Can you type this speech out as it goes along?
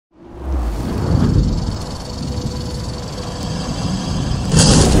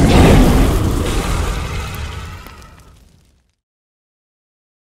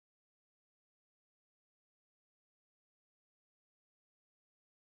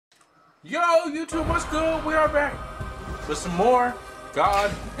Yo, YouTube, what's good? We are back with some more God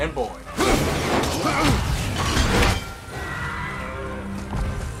and Boy.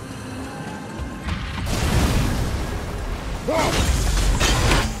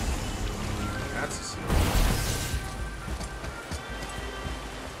 That's a scene.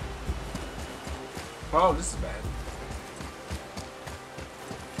 Oh, this is bad.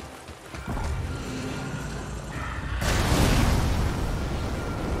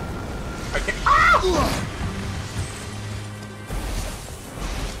 I can't. Ah!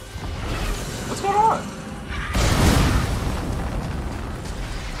 What's going on?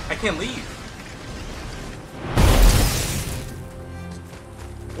 I can't leave.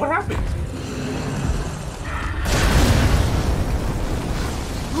 What happened?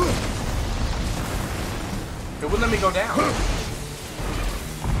 It wouldn't let me go down.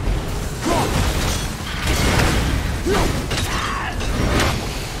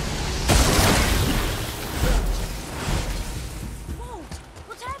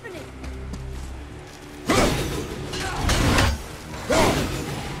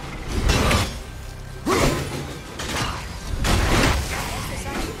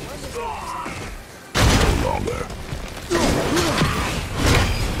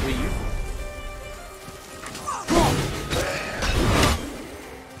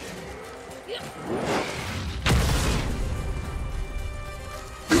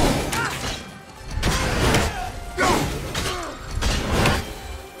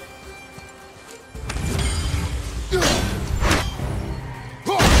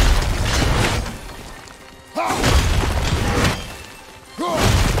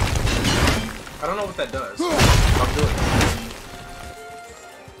 I don't know what that does. I'll do it.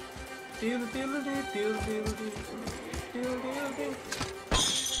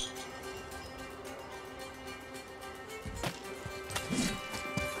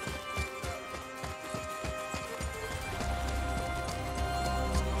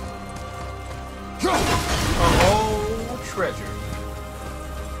 A whole treasure.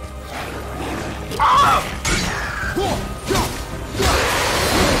 Ah!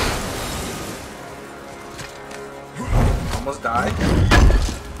 Almost died.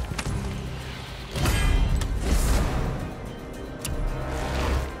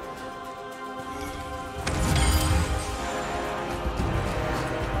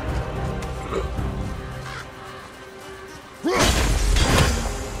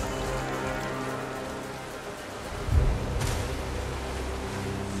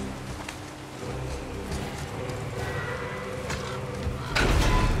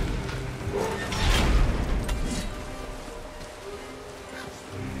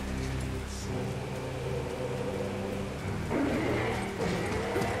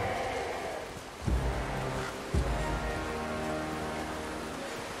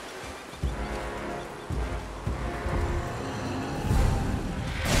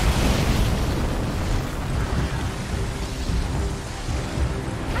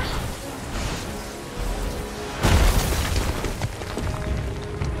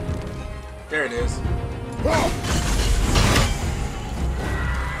 There it is.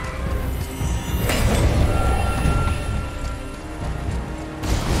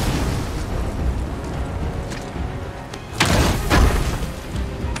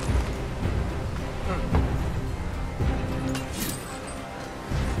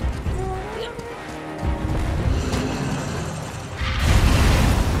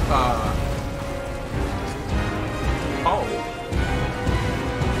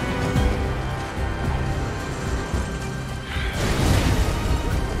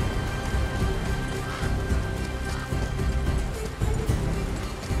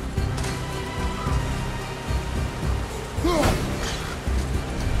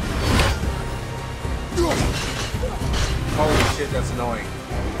 Holy shit, that's annoying.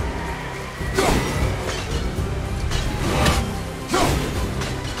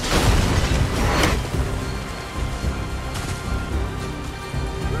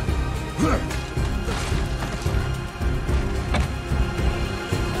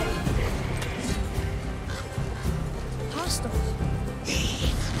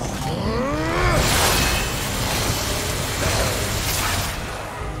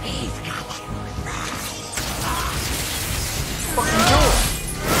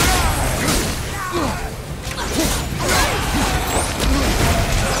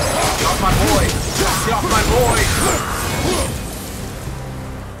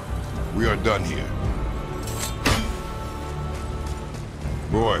 We are done here.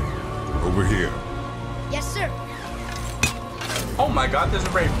 Boy, over here. Yes, sir. Oh my god, there's a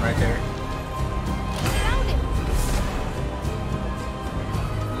raven right there. Found it.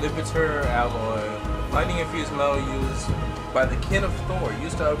 Liberator alloy. Lightning infused metal used by the kin of Thor.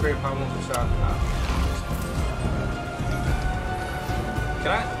 Used to upgrade power of the shot.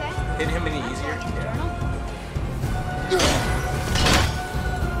 Can I hit him any easier? Yeah.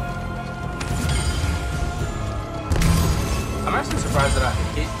 I'm actually surprised that I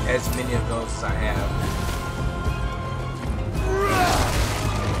hit as many of those as I have.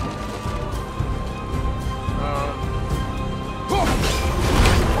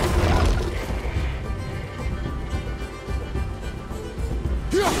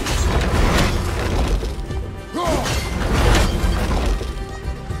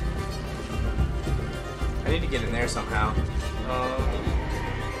 I need to get in there somehow.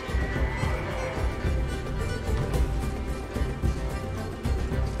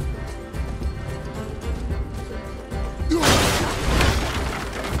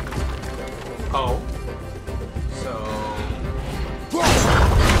 Oh. So.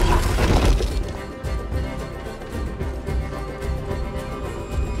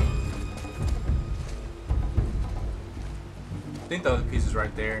 I think the other piece is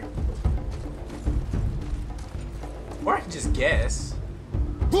right there. Or I can just guess.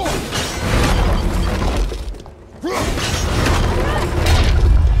 Or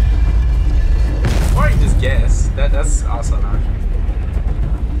I can just guess. That's also an option.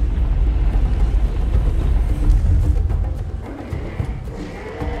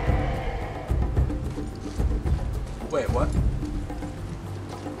 Wait, what?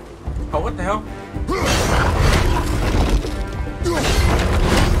 Oh, what the hell?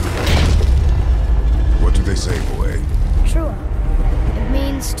 What do they say, boy? True. It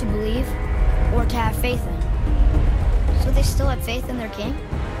means to believe or to have faith in. So they still had faith in their king?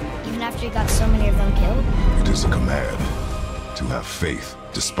 Even after he got so many of them killed? It is a command to have faith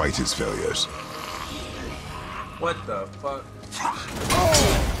despite his failures. What the fuck?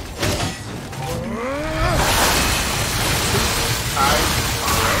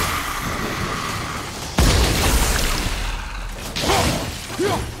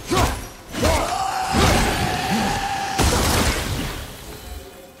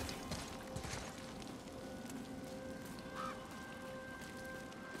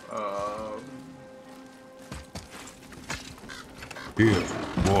 Here,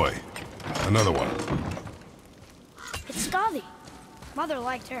 boy. Another one. It's Scotty. Mother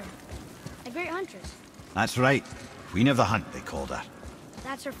liked her. A great huntress. That's right. Queen of the Hunt, they called her.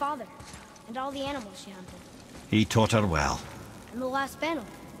 That's her father. And all the animals she hunted. He taught her well. And the last battle.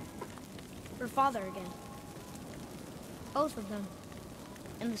 Her father again. Both of them.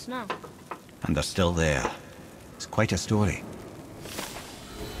 In the snow. And they're still there. It's quite a story.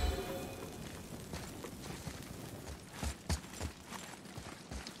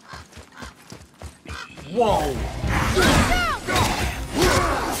 Whoa!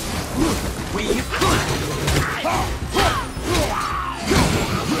 Weave.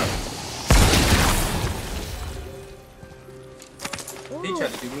 He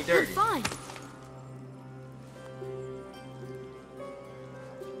tried to do me dirty. Fine.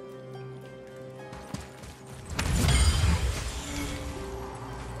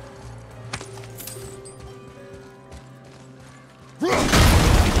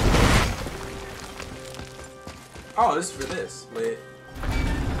 Oh, this is for this. Lit.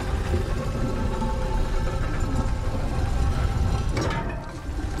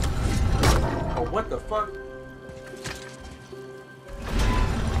 Oh, what the fuck?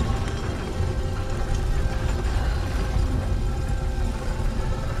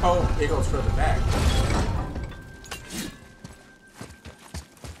 Oh, it goes further back.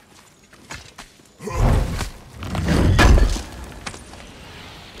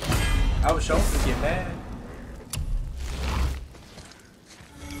 I was showing to get mad.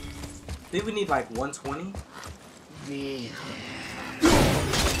 I think we need like 120.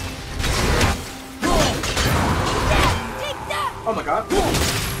 Oh my god. Look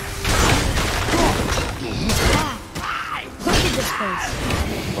at this place.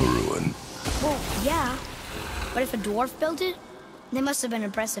 A ruin. Well, yeah. But if a dwarf built it, they must have been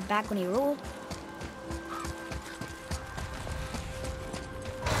impressive back when he ruled.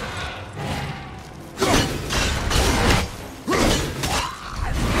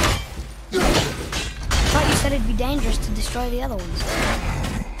 Said it'd be dangerous to destroy the other ones.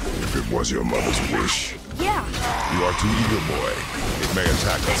 If it was your mother's wish. Yeah. You are too eager, boy. It may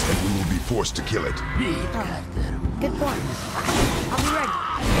attack us and we will be forced to kill it. Oh, good point. I'll be ready.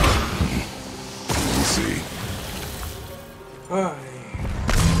 We'll see.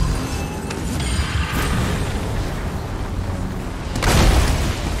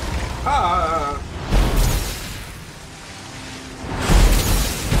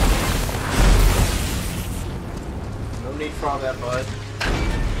 need for all that mud.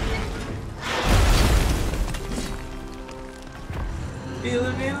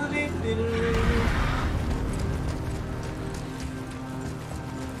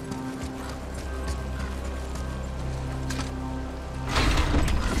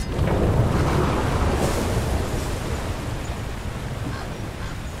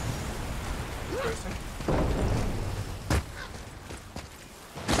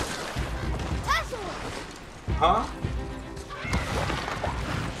 Huh?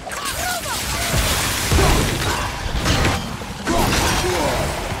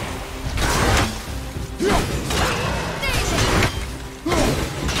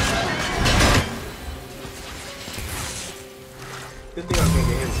 Good thing I'm gonna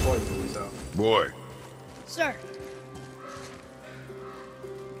get his poison, so. Boy. Sir.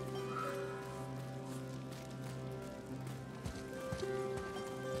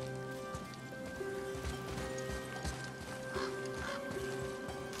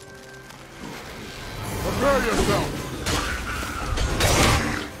 Prepare yourself.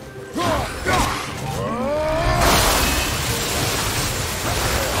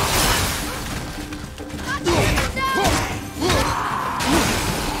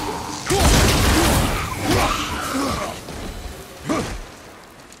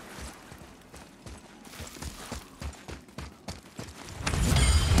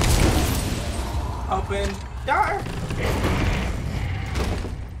 Open door.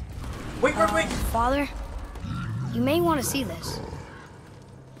 Wait. Father, you may want to see this.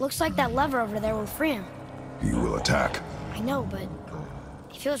 Looks like that lever over there will free him. He will attack. I know, but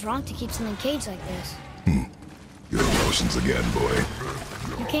it feels wrong to keep something caged like this. Your emotions again, boy.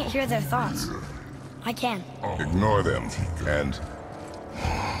 You can't hear their thoughts. I can. Ignore them and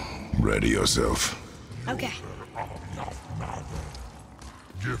ready yourself. Okay.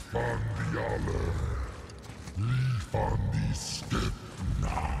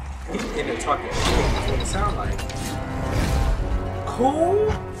 He's in there talking shit. That's what it sound like.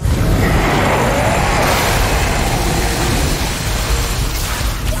 Cool.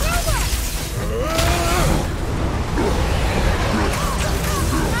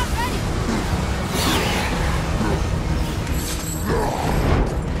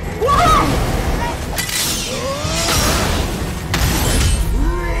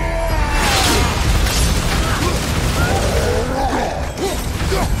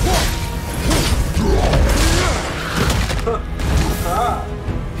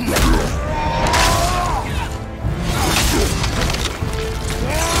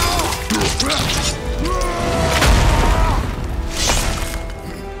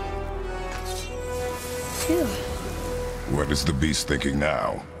 What is the beast thinking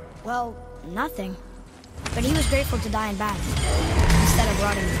now? Well, nothing. But he was grateful to die in battle, instead of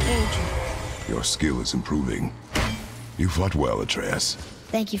rotting in the cage. Your skill is improving. You fought well, Atreus.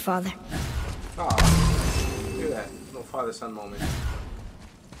 Thank you, Father. Aw, look at that. No father-son moment.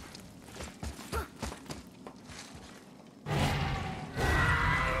 Well,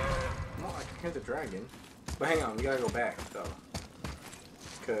 I can hear the dragon. But hang on, we gotta go back, though.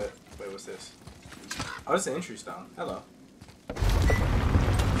 Wait, what's this? Oh, it's an entry stone. Hello.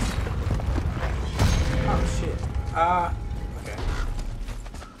 Oh, shit. Okay.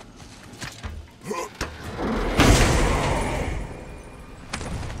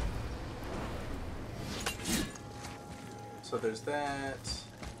 So there's that.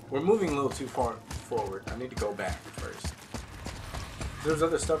 We're moving a little too far forward. I need to go back first. There's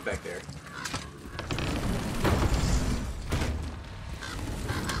other stuff back there.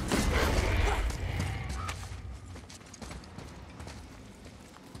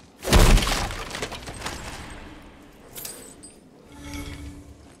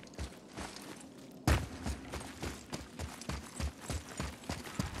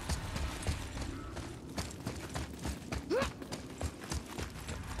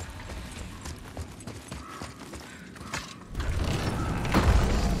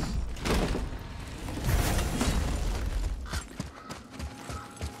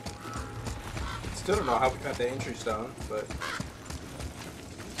 Still don't know how we got the entry stone, but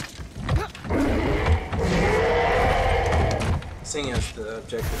seeing as the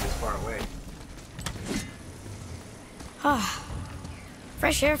objective is far away. Ah,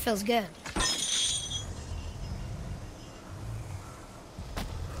 fresh air feels good.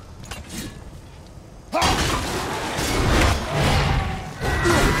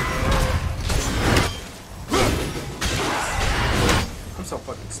 I'm so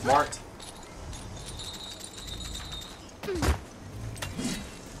fucking smart.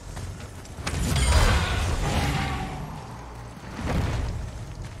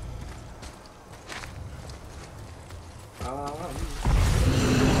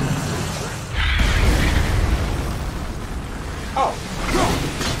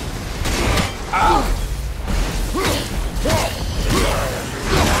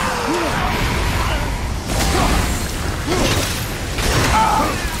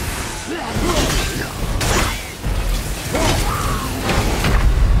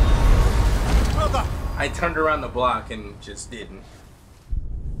 turned around the block and just didn't.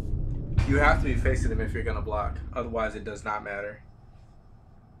 You have to be facing them if you're gonna block. Otherwise, it does not matter.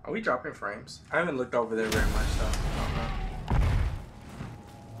 Are we dropping frames? I haven't looked over there very much, so I don't know.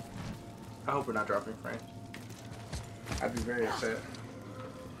 I hope we're not dropping frames. I'd be very upset.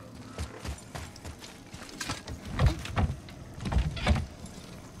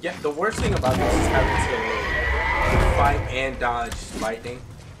 Yeah, the worst thing about this is having to fight and dodge lightning.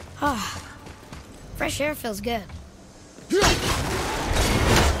 Ah, fresh air feels good.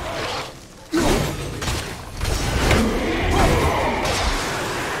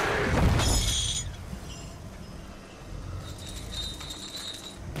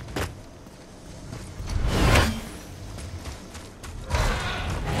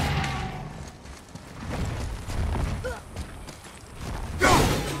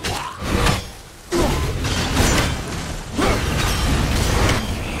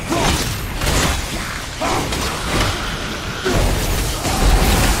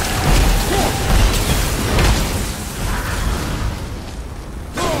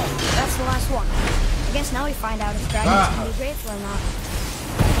 Now we find out if dragons can be grateful or not.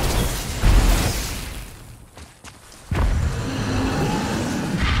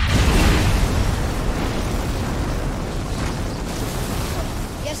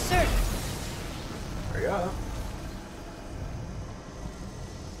 Yes, sir. Hurry up.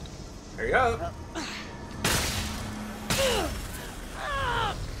 Hurry up.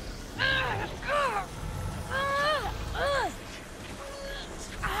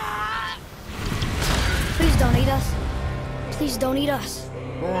 Please don't eat us. Please don't eat us.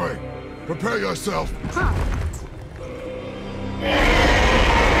 Boy, prepare yourself. Huh.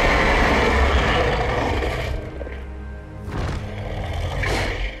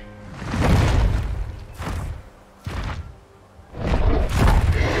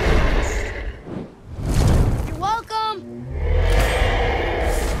 You're welcome.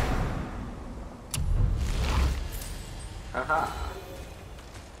 Haha.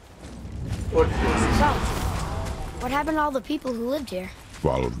 So, what happened to all the people who lived here?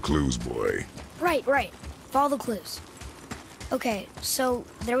 Follow the clues, boy. Right. Follow the clues. Okay, so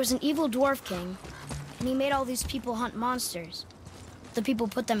there was an evil dwarf king, and he made all these people hunt monsters. The people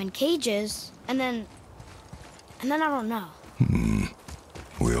put them in cages, and then I don't know.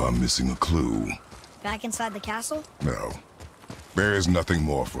 We are missing a clue. Back inside the castle? No. There is nothing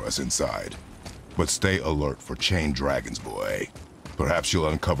more for us inside. But stay alert for chained dragons, boy. Perhaps you'll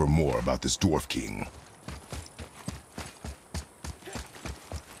uncover more about this dwarf king.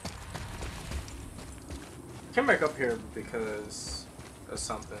 Came back up here because of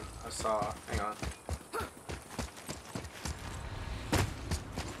something I saw. Hang on.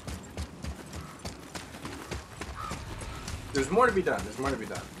 There's more to be done. So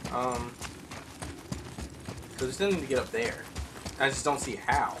I still need to get up there. I just don't see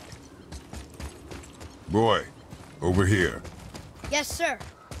how. Boy, over here. Yes, sir.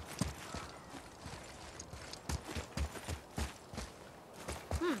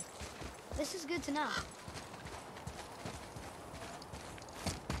 This is good to know.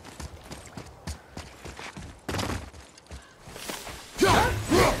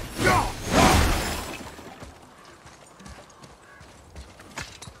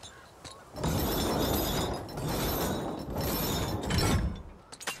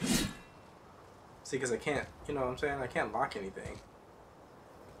 See, because I can't, you know what I'm saying? I can't lock anything.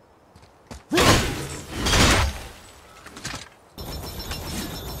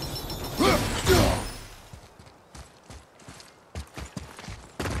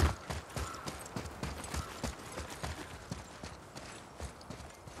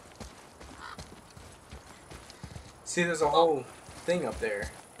 See, there's a whole thing up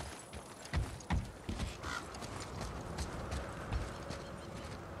there.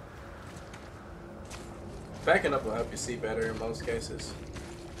 Backing up will help you see better in most cases.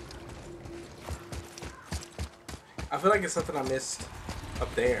 I feel like it's something I missed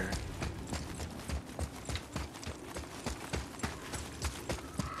up there.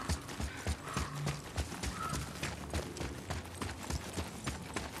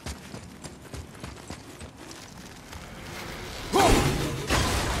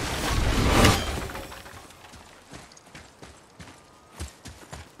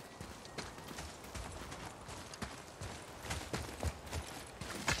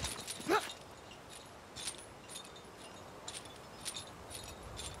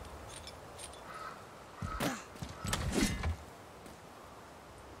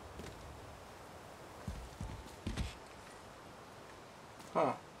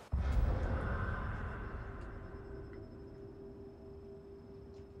 Huh.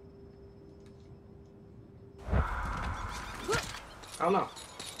 I don't know.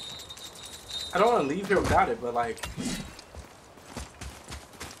 I don't want to leave here without it, but like...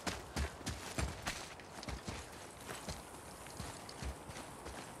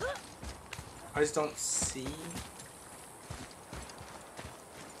 I just don't see...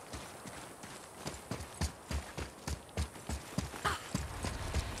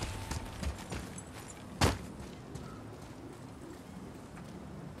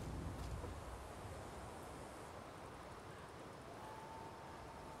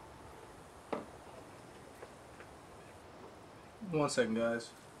 One second, guys.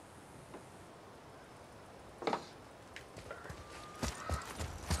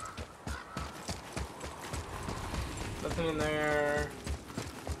 Nothing in there.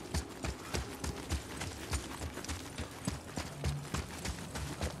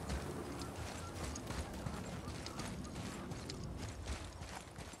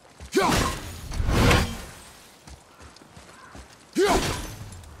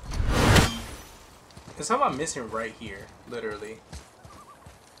 There's something I'm missing right here, literally.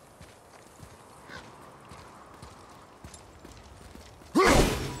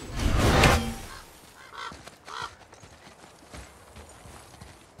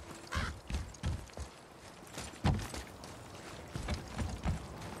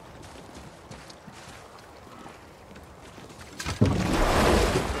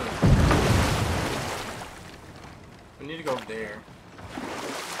 We need to go there.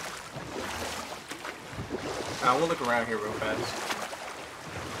 We'll look around here real fast.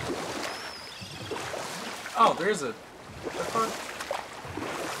 Oh, there's a... What the fuck?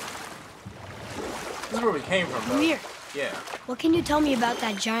 This is where we came from, though. I'm here. Yeah. What can you tell me about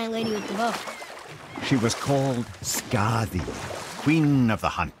that giant lady with the bow? She was called Skadi, Queen of the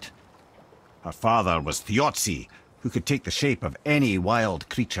Hunt. Her father was Thiotzi, who could take the shape of any wild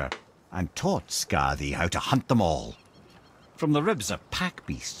creature, and taught Skadi how to hunt them all. From the ribs of pack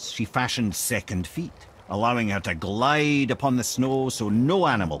beasts, she fashioned second feet, allowing her to glide upon the snow so no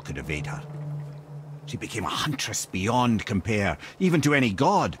animal could evade her. She became a huntress beyond compare, even to any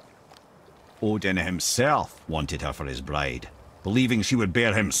god. Odin himself wanted her for his bride, believing she would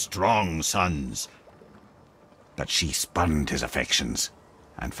bear him strong sons. But she spurned his affections,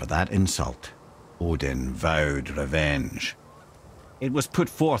 and for that insult, Odin vowed revenge. It was put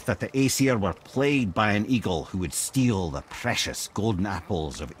forth that the Aesir were plagued by an eagle who would steal the precious golden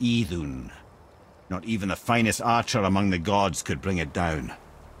apples of Idun. Not even the finest archer among the gods could bring it down.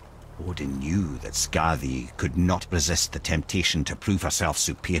 Odin knew that Skadi could not resist the temptation to prove herself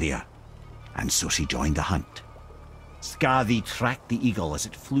superior, and so she joined the hunt. Skadi tracked the eagle as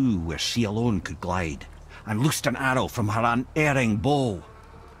it flew where she alone could glide, and loosed an arrow from her unerring bow.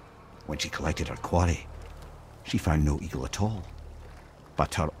 When she collected her quarry, she found no eagle at all,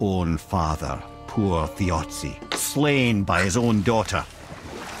 but her own father, poor Thiotzi, slain by his own daughter.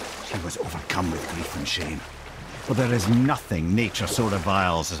 She was overcome with grief and shame, for there is nothing nature so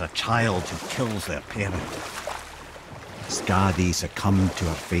reviles as a child who kills their parent. Skadi succumbed to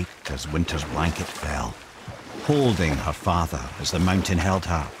her fate as winter's blanket fell, holding her father as the mountain held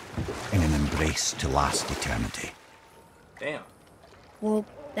her in an embrace to last eternity. Damn. Well,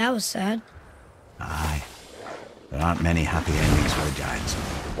 that was sad. Aye. There aren't many happy endings for the giants.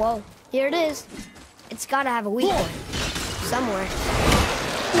 Well, here it is. It's gotta have a weak point. Somewhere.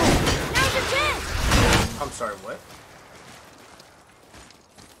 Now's your chance! I'm sorry, what?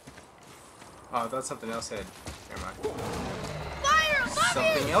 Oh, I thought something else said. Never mind. Fire!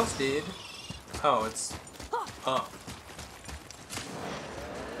 Something else did. Oh, it's up.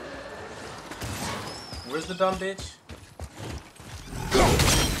 Where's the dumb bitch?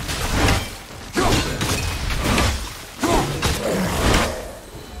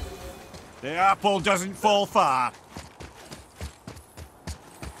 The apple doesn't fall far.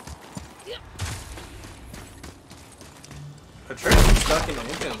 Atreus was stuck in an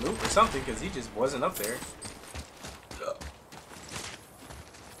infinite loop or something because he just wasn't up there.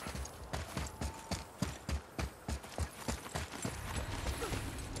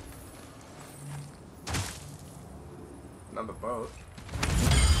 Another boat.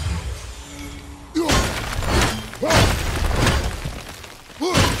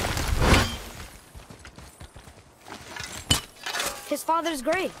 His father's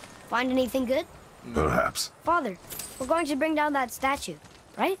grave. Find anything good? Perhaps. Father, we're going to bring down that statue,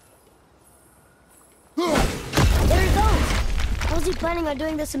 right? There he goes! How's he planning on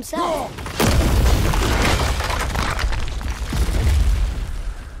doing this himself?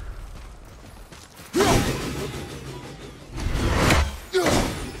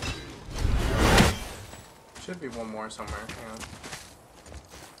 Should be one more somewhere. Hang on.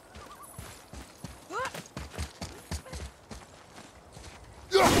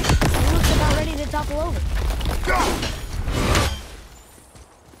 topple over.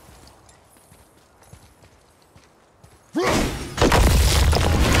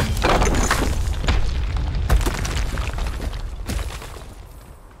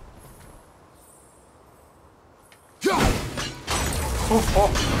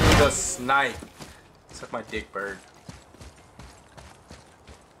 Oh, the snipe. Suck my dick, bird.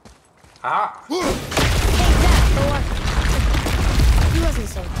 Ah. He wasn't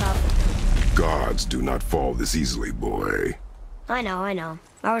so tough. Gods do not fall this easily, boy. I know.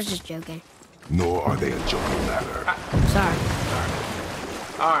 I was just joking. Nor are they a joking matter. Sorry.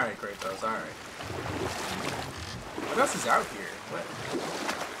 Alright, Kratos, alright. What else is out here? What?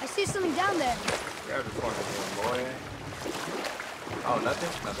 I see something down there. Grab the corner here, boy. Oh, nothing?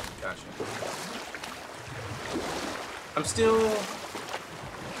 Nothing. Gotcha. I'm still...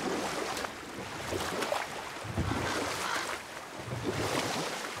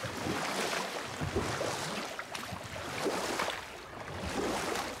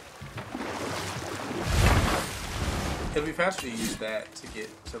 It'll be faster to use that to get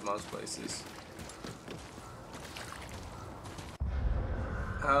to most places.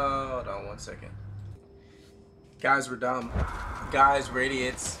 Hold on 1 second. Guys, we're dumb. Guys, we're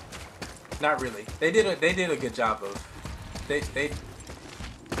idiots. Not really. They did a good job of. They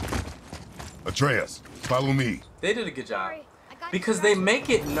Atreus, follow me. They did a good job. Because they make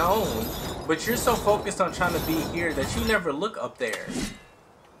it known, but you're so focused on trying to be here that you never look up there.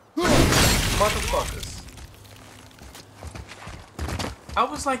 Motherfuckers. I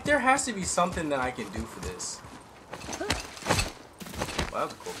was like, there has to be something that I can do for this. Well, that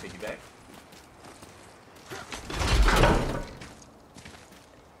was a cool piggyback.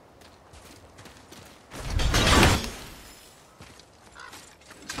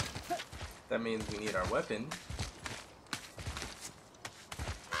 That means we need our weapon.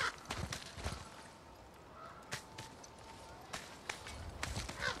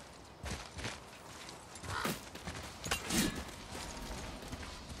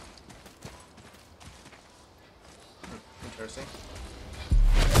 Interesting.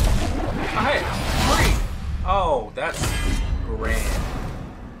 Oh, hey, free! Oh, that's grand.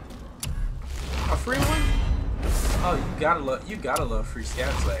 A free one? Oh, you gotta love free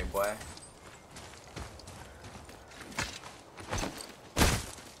scat slag, boy.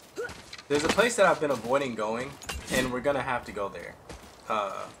 There's a place that I've been avoiding going, and we're gonna have to go there.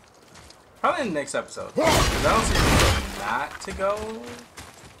 Probably in the next episode. 'Cause I don't see a reason not to go.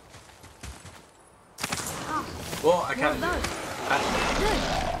 Well, I kind of do.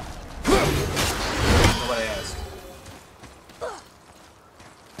 What I asked.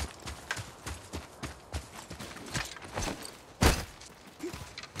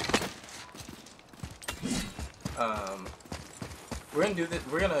 We're gonna do this.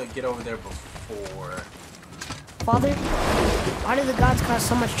 We're gonna get over there before. Father, why do the gods cause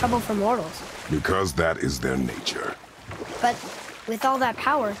so much trouble for mortals? Because that is their nature. But with all that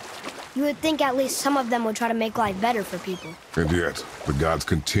power, you would think at least some of them would try to make life better for people. And yet, the gods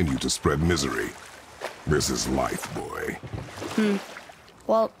continue to spread misery. This is life, boy.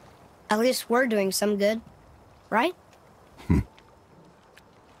 Well, at least we're doing some good, right?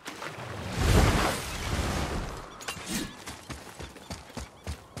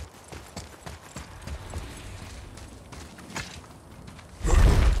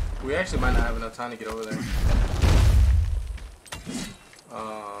 We actually might not have enough time to get over there.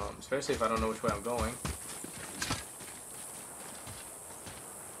 Especially if I don't know which way I'm going.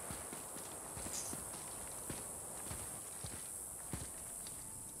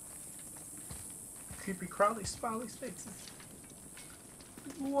 Creepy crawly smiley faces.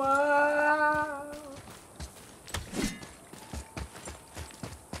 Wow.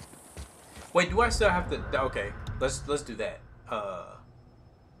 Wait, do I still have to? Okay, let's do that.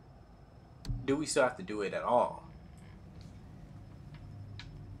 Do we still have to do it at all?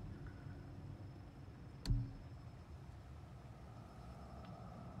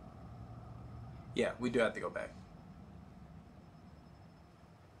 Yeah, we do have to go back.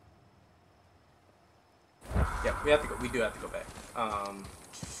 Yeah, we have to go. We do have to go back.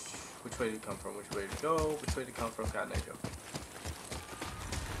 Which way did it come from? Which way did it go? Which way did it come from? God, no joke.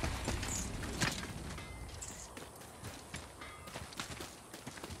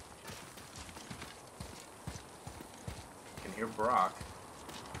 I can hear Brock.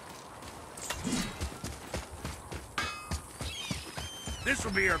 This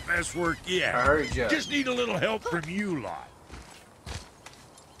will be our best work yet. I heard ya. Just need a little help from you lot.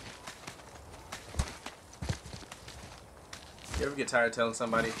 You ever get tired of telling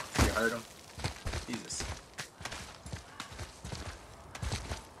somebody you hurt them? Jesus.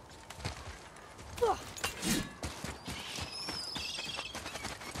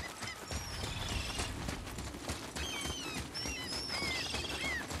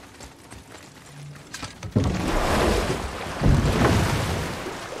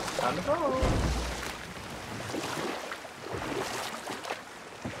 Time to go.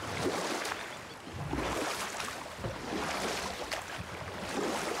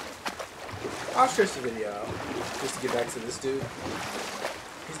 I'll stretch the video out just to get back to this dude.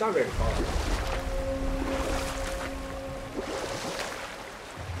 He's not very far.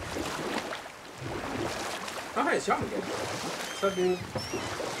 Oh, hey, it's John again. What's up, dude?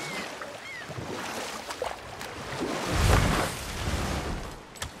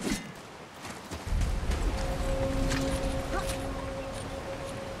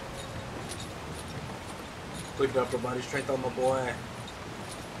 Picking up the body strength on my boy.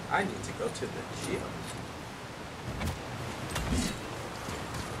 I need to go to the gym.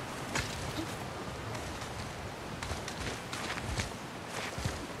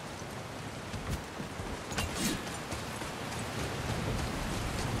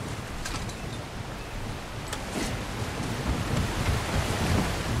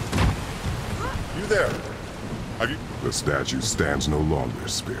 You there? Have you... The statue stands no longer,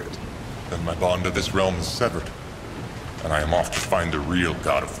 Spirit. Then my bond to this realm is severed, and I am off to find the real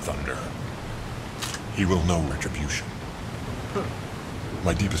God of Thunder. He will know retribution.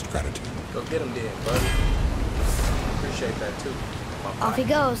 My deepest gratitude. Go get him then, buddy. Appreciate that too. Off he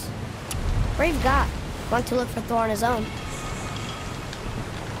goes. Brave guy. Going to look for Thor on his own.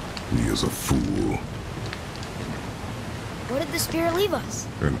 He is a fool. What did the spirit leave us?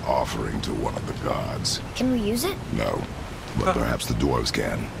 An offering to one of the gods. Can we use it? No, but perhaps the dwarves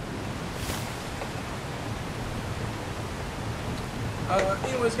can.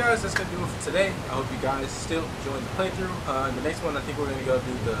 Anyways, guys, that's gonna do it for today. I hope you guys still enjoying the playthrough. In the next one, I think we're gonna go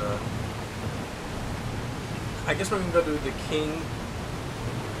do the. I guess we're gonna go do the king.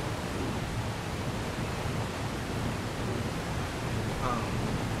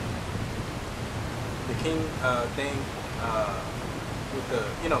 Thing with the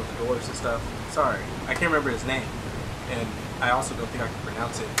the dwarves and stuff. Sorry, I can't remember his name, and I also don't think I can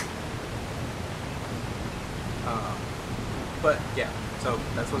pronounce it. But yeah, so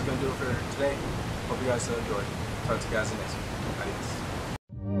that's what's gonna do it for today. Hope you guys still enjoyed. Talk to you guys in the next one. Adios.